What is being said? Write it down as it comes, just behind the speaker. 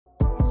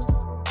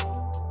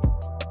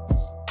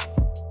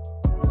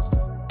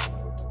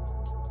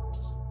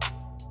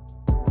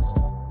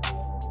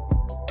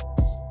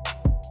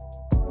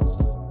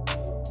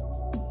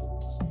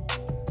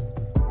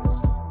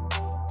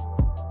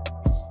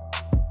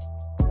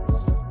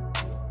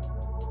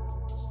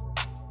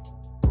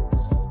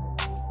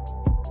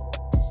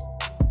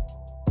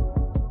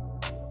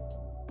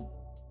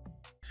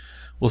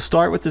We'll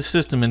start with the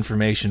System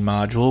Information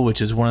module,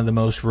 which is one of the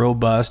most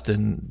robust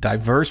and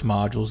diverse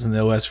modules in the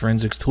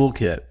OSForensics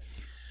toolkit.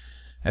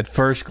 At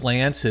first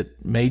glance,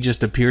 it may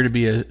just appear to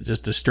be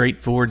just a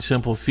straightforward,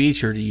 simple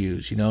feature to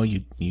use.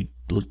 You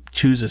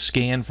choose a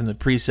scan from the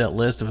preset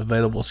list of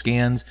available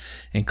scans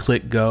and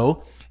click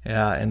Go,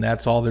 and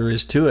that's all there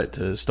is to it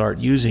to start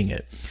using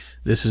it.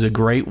 This is a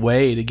great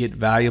way to get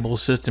valuable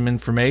system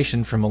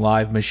information from a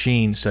live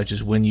machine, such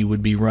as when you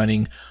would be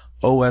running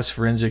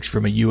OSForensics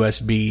from a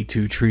USB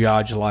to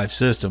triage a live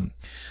system.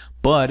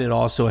 But it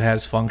also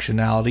has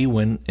functionality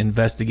when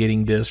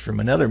investigating disks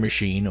from another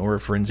machine or a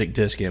forensic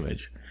disk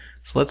image.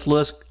 So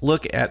let's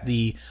look at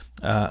the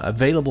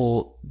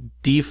available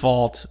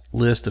default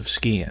list of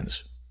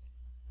scans.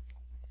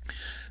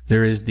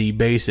 There is the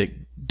basic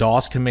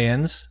DOS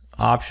commands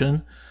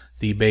option,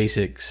 the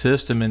basic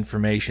system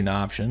information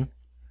option,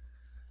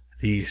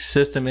 the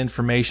system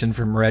information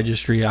from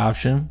registry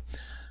option,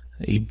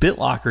 a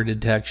Bitlocker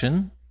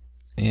detection,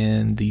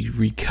 and the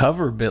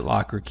recover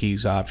Bitlocker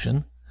keys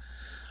option,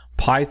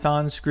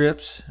 Python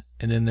scripts,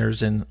 and then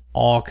there's an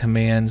all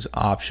commands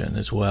option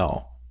as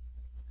well.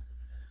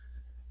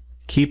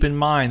 Keep in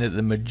mind that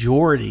the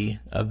majority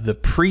of the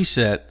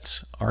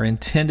presets are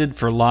intended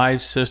for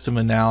live system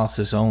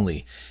analysis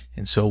only,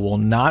 and so will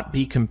not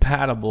be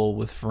compatible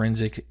with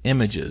forensic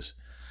images.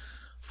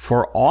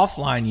 For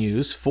offline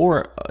use,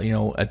 for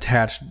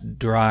attached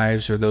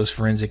drives or those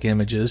forensic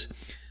images,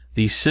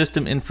 the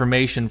system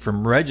information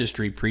from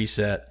registry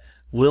preset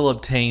will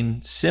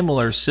obtain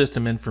similar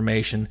system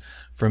information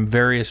from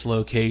various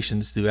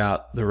locations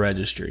throughout the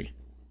registry.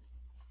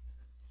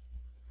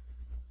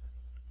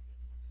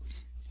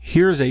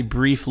 Here's a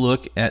brief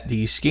look at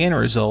the scan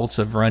results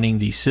of running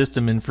the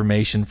system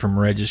information from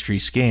registry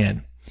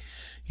scan.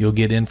 You'll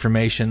get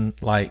information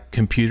like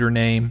computer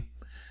name,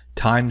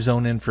 time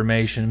zone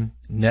information,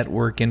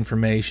 network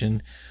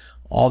information,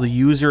 all the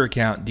user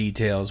account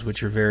details,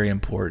 which are very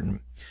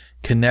important,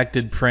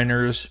 connected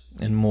printers,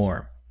 and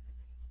more.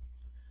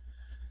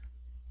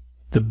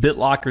 The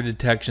Bitlocker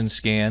detection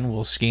scan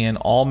will scan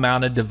all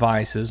mounted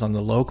devices on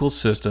the local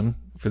system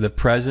for the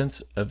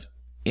presence of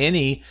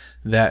any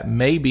that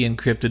may be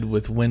encrypted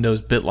with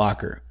Windows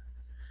Bitlocker.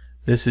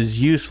 This is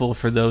useful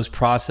for those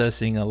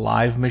processing a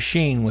live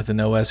machine with an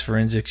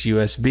OSForensics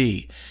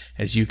USB,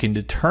 as you can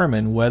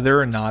determine whether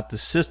or not the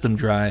system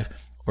drive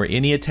or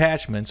any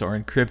attachments are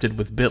encrypted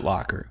with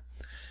Bitlocker.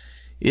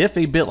 If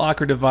a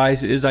Bitlocker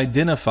device is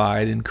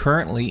identified and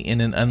currently in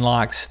an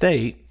unlocked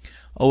state,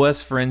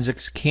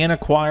 OSForensics can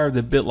acquire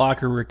the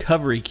Bitlocker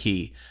recovery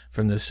key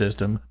from the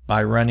system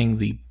by running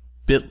the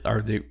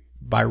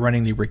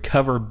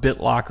recover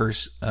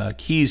Bitlocker's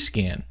keys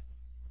scan.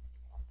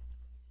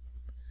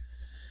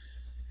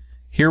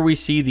 Here we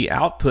see the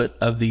output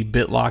of the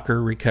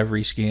Bitlocker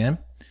recovery scan.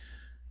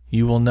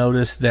 You will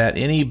notice that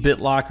any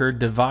Bitlocker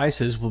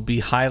devices will be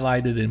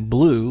highlighted in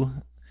blue,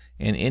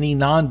 and any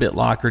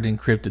non-Bitlockered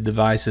encrypted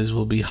devices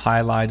will be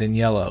highlighted in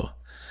yellow.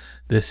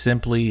 This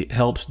simply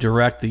helps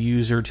direct the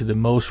user to the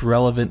most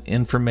relevant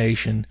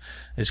information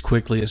as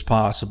quickly as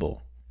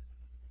possible.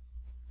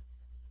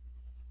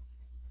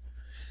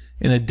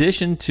 In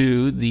addition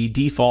to the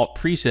default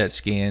preset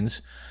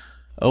scans,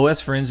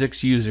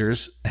 OSForensics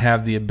users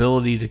have the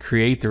ability to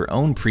create their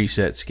own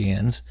preset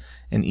scans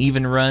and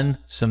even run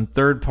some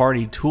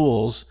third-party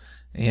tools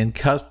and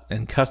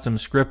custom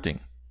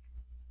scripting.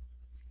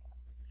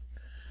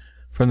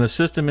 From the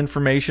System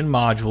Information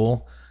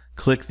module,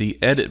 click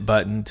the Edit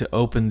button to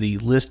open the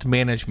List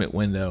Management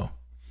window.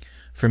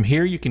 From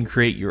here you can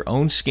create your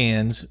own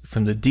scans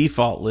from the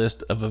default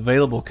list of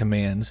available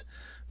commands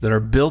that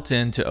are built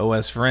into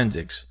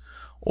OSForensics,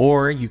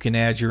 or you can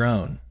add your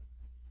own.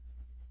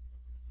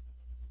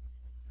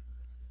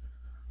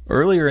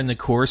 Earlier in the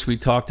course we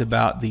talked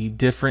about the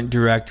different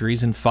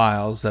directories and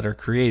files that are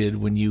created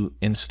when you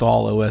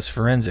install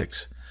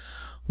OSForensics.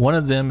 One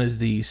of them is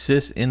the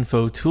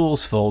sysinfo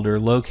tools folder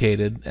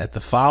located at the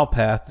file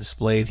path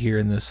displayed here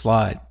in this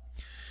slide.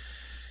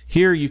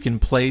 Here you can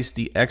place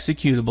the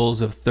executables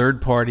of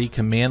third-party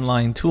command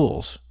line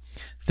tools.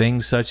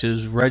 Things such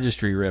as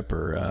Registry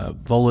Ripper,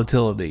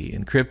 Volatility,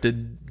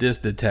 Encrypted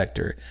Disk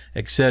Detector,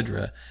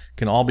 etc.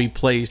 can all be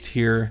placed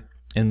here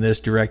in this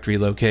directory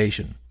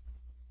location.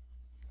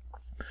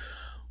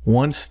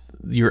 Once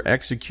your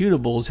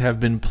executables have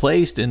been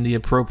placed in the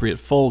appropriate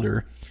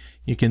folder,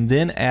 you can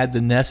then add the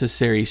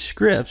necessary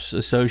scripts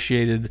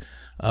associated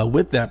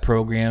with that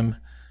program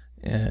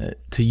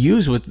to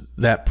use with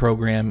that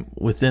program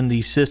within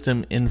the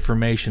System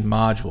Information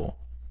module.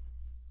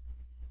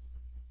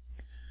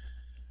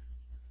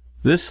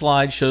 This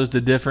slide shows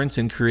the difference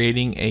in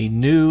creating a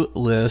new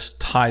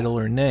list title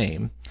or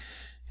name,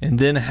 and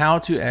then how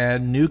to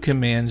add new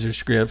commands or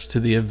scripts to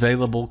the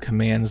available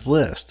commands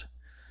list.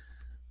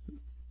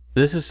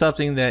 This is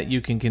something that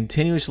you can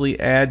continuously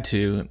add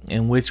to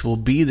and which will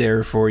be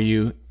there for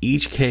you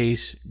each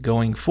case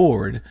going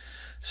forward,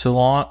 so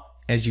long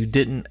as you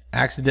didn't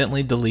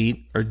accidentally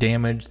delete or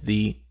damage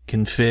the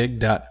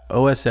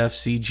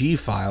config.osfcg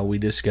file we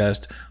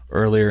discussed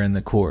earlier in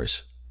the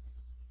course.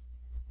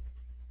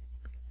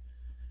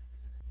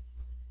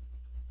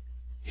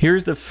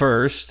 Here's the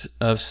first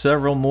of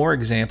several more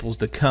examples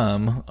to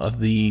come of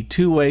the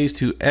two ways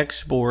to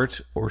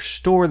export or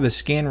store the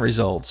scan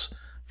results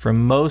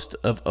from most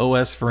of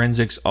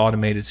OSForensics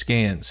automated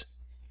scans.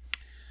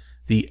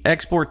 The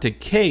export to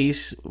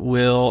case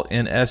will,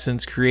 in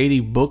essence, create a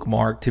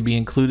bookmark to be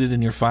included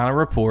in your final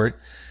report,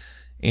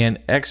 and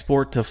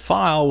export to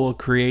file will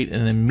create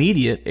an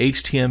immediate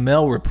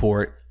HTML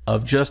report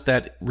of just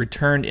that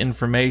returned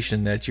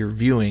information that you're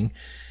viewing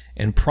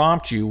and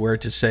prompt you where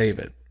to save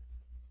it.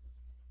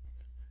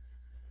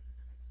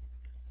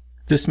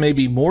 This may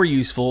be more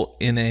useful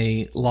in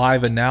a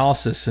live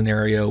analysis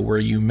scenario where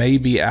you may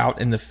be out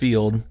in the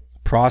field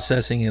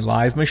processing a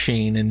live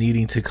machine and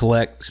needing to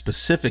collect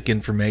specific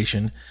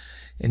information,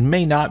 and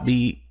may not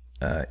be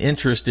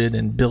interested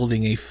in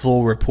building a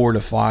full report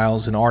of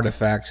files and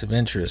artifacts of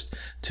interest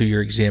to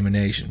your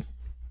examination.